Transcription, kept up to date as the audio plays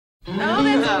Oh,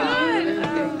 that's good.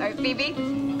 All right, Phoebe?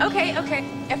 Okay.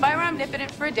 If I were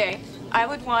omnipotent for a day, I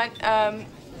would want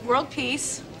world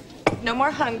peace, no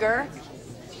more hunger,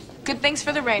 good things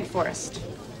for the rainforest,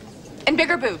 and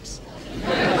bigger boobs.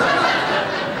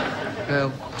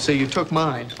 Well, so you took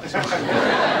mine.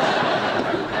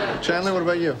 Chandler, what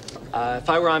about you? If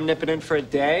I were omnipotent for a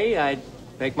day, I'd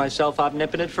make myself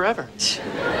omnipotent forever.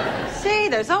 See,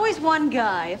 there's always one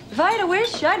guy. If I had a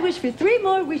wish, I'd wish for 3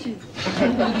 more wishes.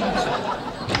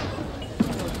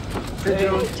 Hey,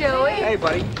 Joey. Hey,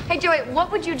 buddy. Hey, Joey,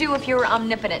 what would you do if you were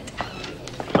omnipotent?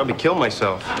 Probably kill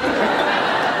myself.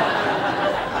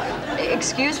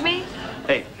 Excuse me?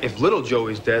 Hey, if little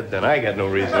Joey's dead, then I got no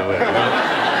reason to live.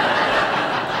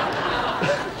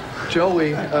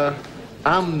 Joey,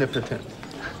 omnipotent.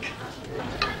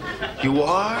 You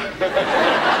are?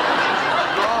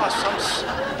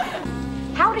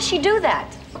 How does she do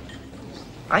that?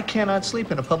 I cannot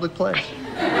sleep in a public place.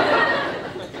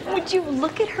 Would you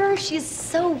look at her? She's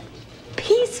so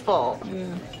peaceful.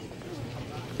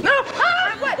 No!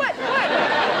 Ah, what?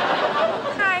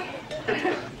 Hi.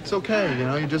 It's okay, you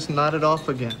know, you just nodded off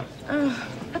again.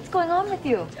 What's going on with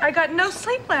you? I got no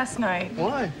sleep last night.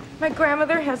 Why? My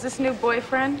grandmother has this new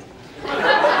boyfriend.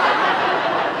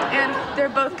 And they're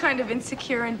both kind of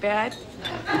insecure in bed.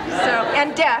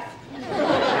 And deaf.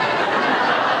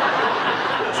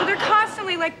 So they're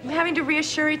constantly, like, having to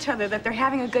reassure each other that they're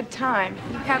having a good time.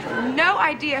 You have no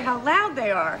idea how loud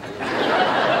they are.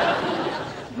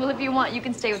 Well, if you want, you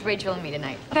can stay with Rachel and me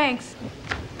tonight. Thanks.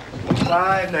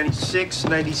 5, 96,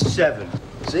 97.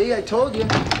 See, I told you.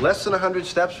 Less than 100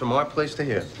 steps from our place to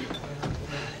here.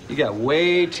 You got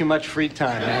way too much free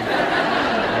time, man.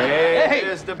 Hey,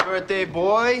 here's the birthday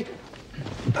boy.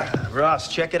 Ross,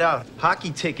 check it out.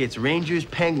 Hockey tickets, Rangers,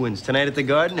 Penguins, tonight at the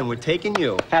Garden, and we're taking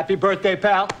you. Happy birthday,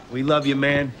 pal. We love you,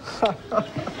 man.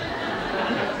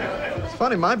 It's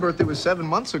funny, my birthday was 7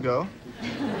 months ago.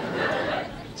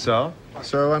 So?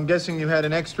 So I'm guessing you had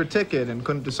an extra ticket and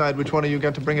couldn't decide which one of you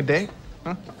got to bring a date?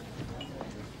 Huh?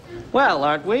 Well,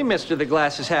 aren't we, Mr. The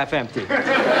Glass is Half Empty?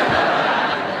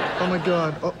 Oh, my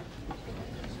God. Oh,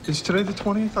 is today the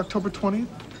 20th, October 20th?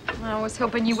 I was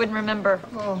hoping you wouldn't remember.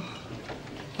 Oh.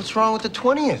 What's wrong with the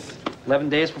 20th? 11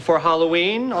 days before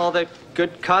Halloween, all the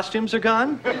good costumes are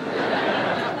gone?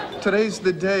 Today's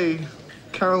the day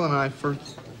Carol and I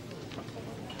first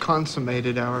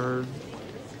consummated our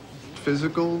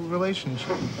physical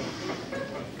relationship.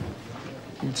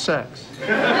 And sex.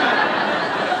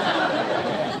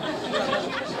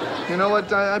 You know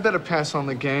what? I better pass on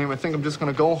the game. I think I'm just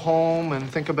gonna go home and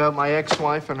think about my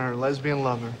ex-wife and her lesbian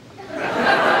lover.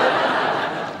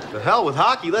 The hell with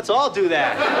hockey. Let's all do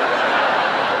that.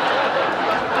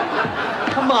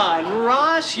 Come on,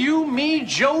 Ross, you, me,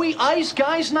 Joey, Ice,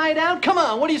 guys' night out? Come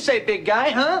on, what do you say, big guy,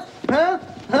 huh?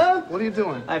 What are you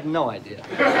doing? I have no idea.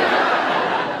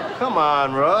 Come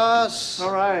on, Ross.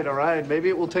 All right. Maybe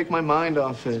it will take my mind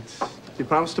off it. You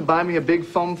promise to buy me a big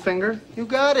foam finger? You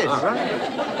got it. All right.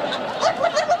 Look,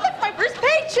 my first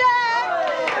paycheck!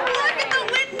 Look at the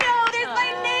window, there's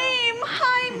my name.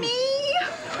 Hi, me.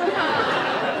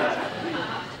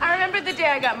 I remember the day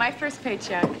I got my first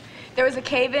paycheck. There was a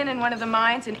cave-in in one of the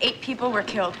mines, and 8 people were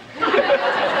killed.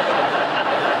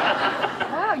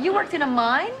 Wow, you worked in a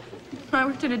mine? I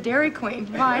worked at a Dairy Queen.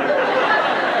 Why?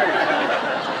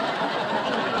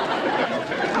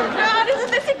 God,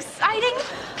 isn't this exciting?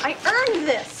 I earned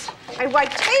this. I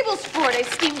wiped tables for it. I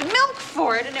steamed milk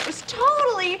for it, and it was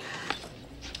totally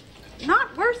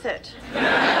not worth it.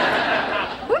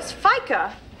 Who's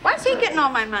FICA? Why is he getting all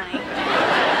my money?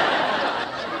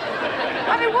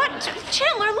 I mean, what?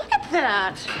 Chandler, look at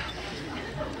that.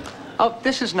 Oh,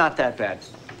 this is not that bad.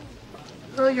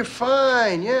 Oh, you're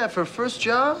fine. Yeah, for a first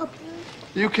job.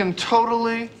 You can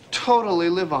totally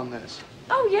live on this.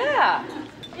 Oh, yeah.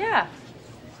 Yeah.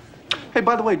 Hey,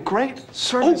 by the way, great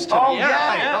service today. Oh,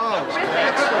 yeah. Oh,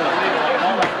 excellent.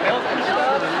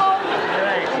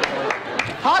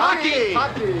 Hockey!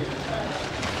 Hockey.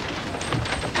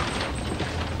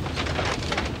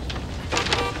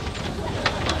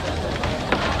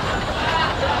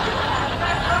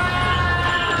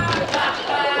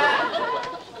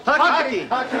 Hockey!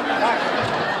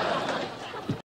 Hockey!